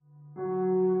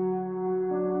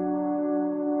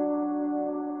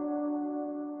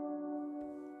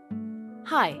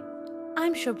Hi,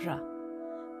 I'm Shubhra.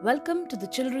 Welcome to the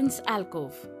Children's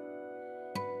Alcove.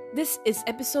 This is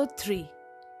episode 3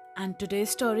 and today's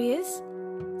story is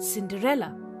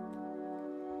Cinderella.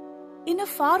 In a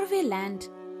faraway land,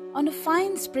 on a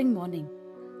fine spring morning,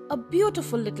 a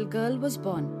beautiful little girl was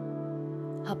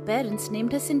born. Her parents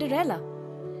named her Cinderella,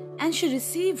 and she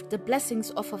received the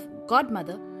blessings of her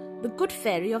godmother, the good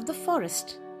fairy of the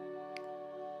forest.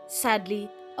 Sadly,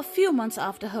 a few months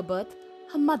after her birth,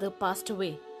 her mother passed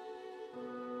away.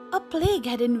 A plague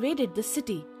had invaded the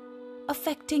city,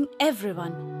 affecting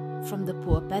everyone, from the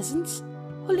poor peasants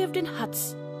who lived in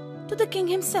huts to the king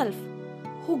himself,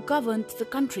 who governed the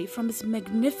country from his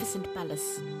magnificent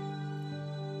palace.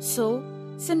 So,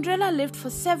 Cinderella lived for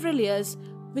several years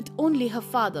with only her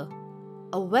father,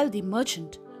 a wealthy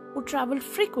merchant who travelled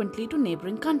frequently to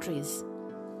neighbouring countries.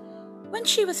 When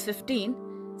she was 15,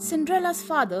 Cinderella's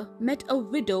father met a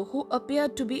widow who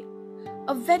appeared to be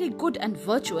a very good and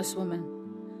virtuous woman.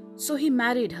 So he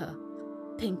married her,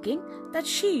 thinking that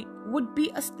she would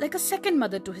be like a second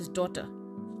mother to his daughter.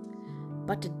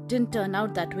 But it didn't turn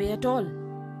out that way at all.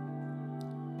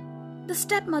 The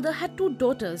stepmother had 2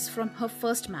 daughters from her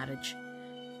first marriage,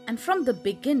 and from the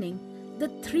beginning, the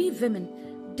 3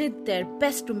 women did their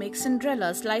best to make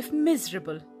Cinderella's life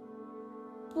miserable.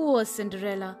 Poor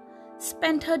Cinderella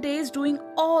spent her days doing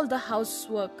all the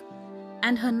housework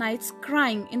and her nights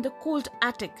crying in the cold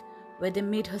attic where they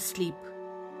made her sleep.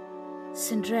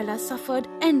 Cinderella suffered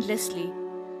endlessly.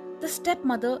 The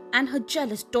stepmother and her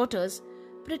jealous daughters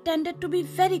pretended to be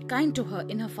very kind to her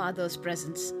in her father's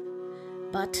presence.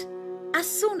 But as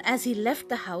soon as he left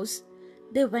the house,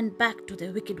 they went back to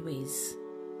their wicked ways.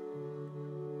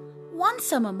 One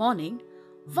summer morning,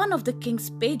 one of the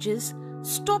king's pages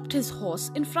stopped his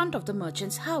horse in front of the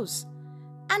merchant's house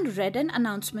and read an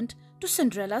announcement to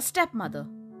Cinderella's stepmother.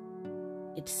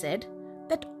 It said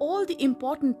that all the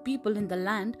important people in the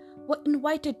land were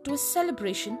invited to a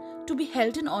celebration to be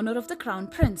held in honor of the crown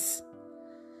prince.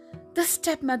 The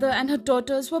stepmother and her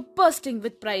daughters were bursting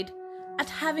with pride at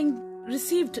having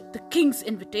received the king's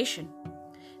invitation.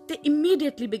 They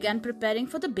immediately began preparing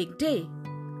for the big day.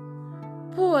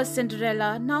 Poor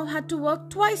Cinderella now had to work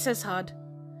twice as hard.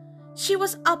 She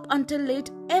was up until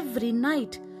late every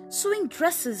night, sewing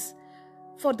dresses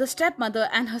for the stepmother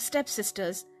and her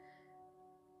stepsisters.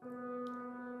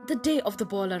 The day of the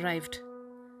ball arrived,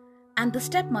 and the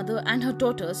stepmother and her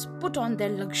daughters put on their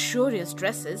luxurious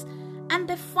dresses and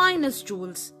their finest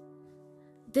jewels.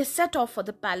 They set off for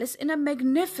the palace in a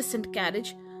magnificent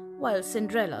carriage, while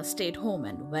Cinderella stayed home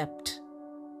and wept.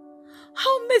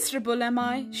 "How miserable am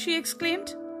I!" she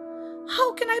exclaimed.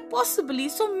 "How can I possibly be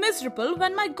so miserable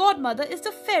when my godmother is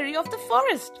the fairy of the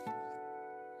forest?"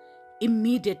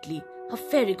 Immediately, her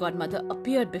fairy godmother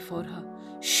appeared before her,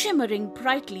 shimmering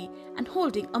brightly and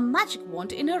holding a magic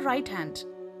wand in her right hand.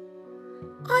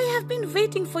 "I have been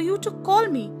waiting for you to call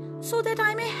me so that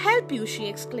I may help you," she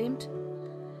exclaimed.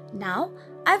 "Now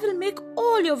I will make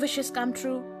all your wishes come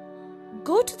true.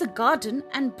 Go to the garden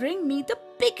and bring me the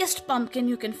biggest pumpkin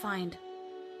you can find."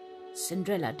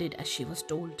 Cinderella did as she was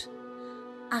told.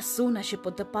 As soon as she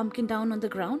put the pumpkin down on the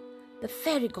ground, the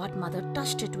fairy godmother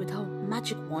touched it with her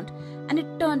magic wand and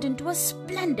it turned into a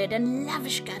splendid and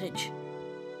lavish carriage.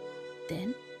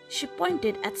 Then she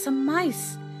pointed at some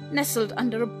mice nestled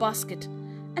under a basket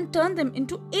and turned them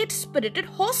into 8 spirited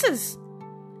horses.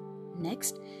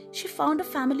 Next, she found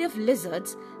a family of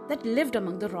lizards that lived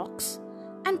among the rocks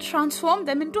and transformed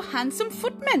them into handsome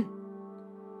footmen.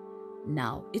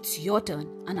 "Now it's your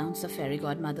turn," announced the fairy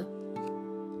godmother.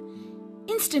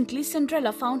 Instantly,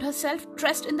 Cinderella found herself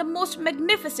dressed in the most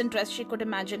magnificent dress she could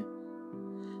imagine.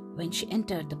 When she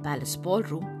entered the palace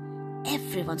ballroom,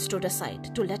 everyone stood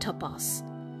aside to let her pass,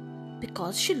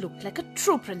 because she looked like a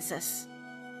true princess.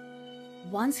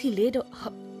 Once he laid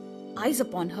eyes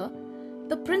upon her,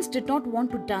 the prince did not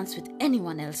want to dance with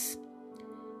anyone else.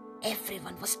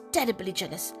 Everyone was terribly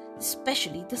jealous,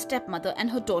 especially the stepmother and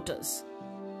her daughters.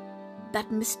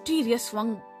 That mysterious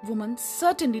young woman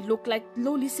certainly looked like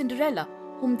lowly Cinderella,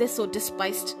 whom they so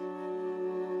despised.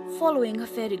 Following her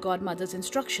fairy godmother's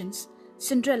instructions,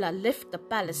 Cinderella left the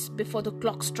palace before the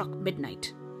clock struck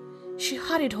midnight. She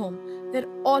hurried home, where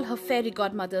all her fairy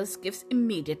godmother's gifts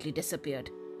immediately disappeared.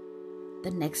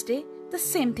 The next day, the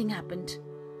same thing happened.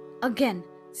 Again,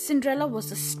 Cinderella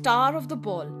was the star of the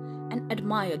ball and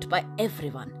admired by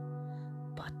everyone.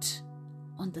 But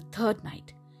on the 3rd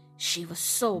night, she was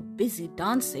so busy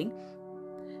dancing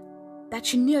that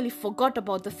she nearly forgot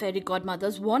about the fairy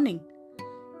godmother's warning.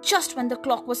 Just when the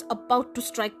clock was about to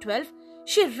strike 12,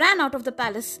 she ran out of the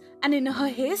palace and in her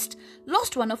haste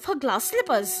lost one of her glass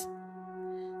slippers.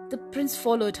 The prince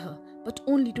followed her, but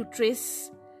only to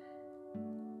trace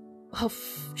her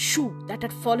shoe that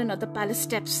had fallen on the palace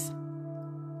steps.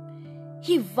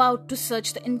 He vowed to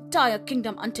search the entire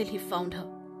kingdom until he found her.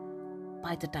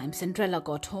 By the time Cinderella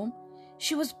got home,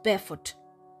 she was barefoot,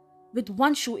 with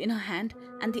one shoe in her hand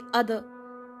and the other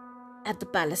at the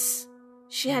palace.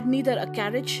 She had neither a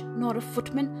carriage, nor a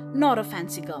footman, nor a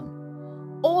fancy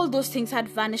gown. All those things had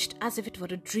vanished as if it were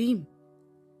a dream.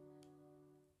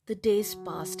 The days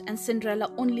passed, and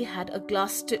Cinderella only had a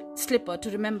glass slipper to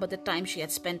remember the time she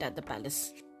had spent at the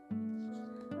palace.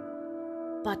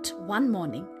 But one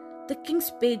morning, the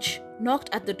king's page knocked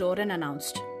at the door and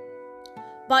announced,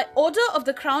 "By order of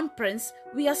the crown prince,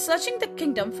 we are searching the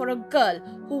kingdom for a girl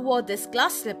who wore this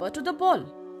glass slipper to the ball."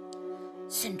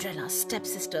 Cinderella's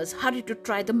stepsisters hurried to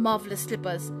try the marvelous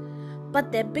slippers,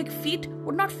 but their big feet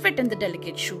would not fit in the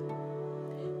delicate shoe.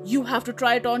 "You have to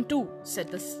try it on too," said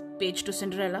the page to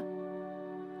Cinderella.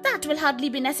 "That will hardly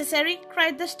be necessary,"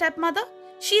 cried the stepmother.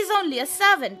 "She is only a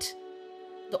servant."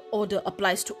 "The order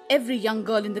applies to every young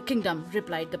girl in the kingdom,"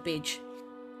 replied the page.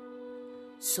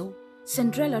 So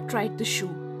Cinderella tried the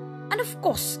shoe, and of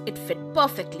course it fit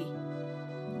perfectly.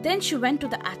 Then she went to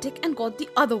the attic and got the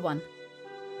other one.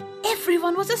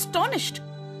 Everyone was astonished.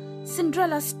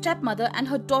 Cinderella's stepmother and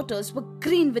her daughters were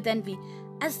green with envy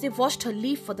as they watched her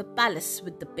leave for the palace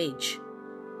with the page.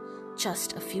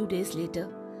 Just a few days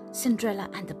later, Cinderella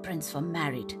and the prince were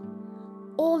married.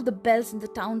 All the bells in the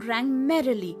town rang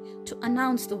merrily to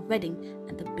announce the wedding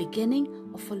and the beginning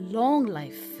of a long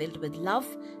life filled with love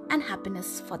and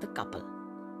happiness for the couple.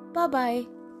 Bye-bye.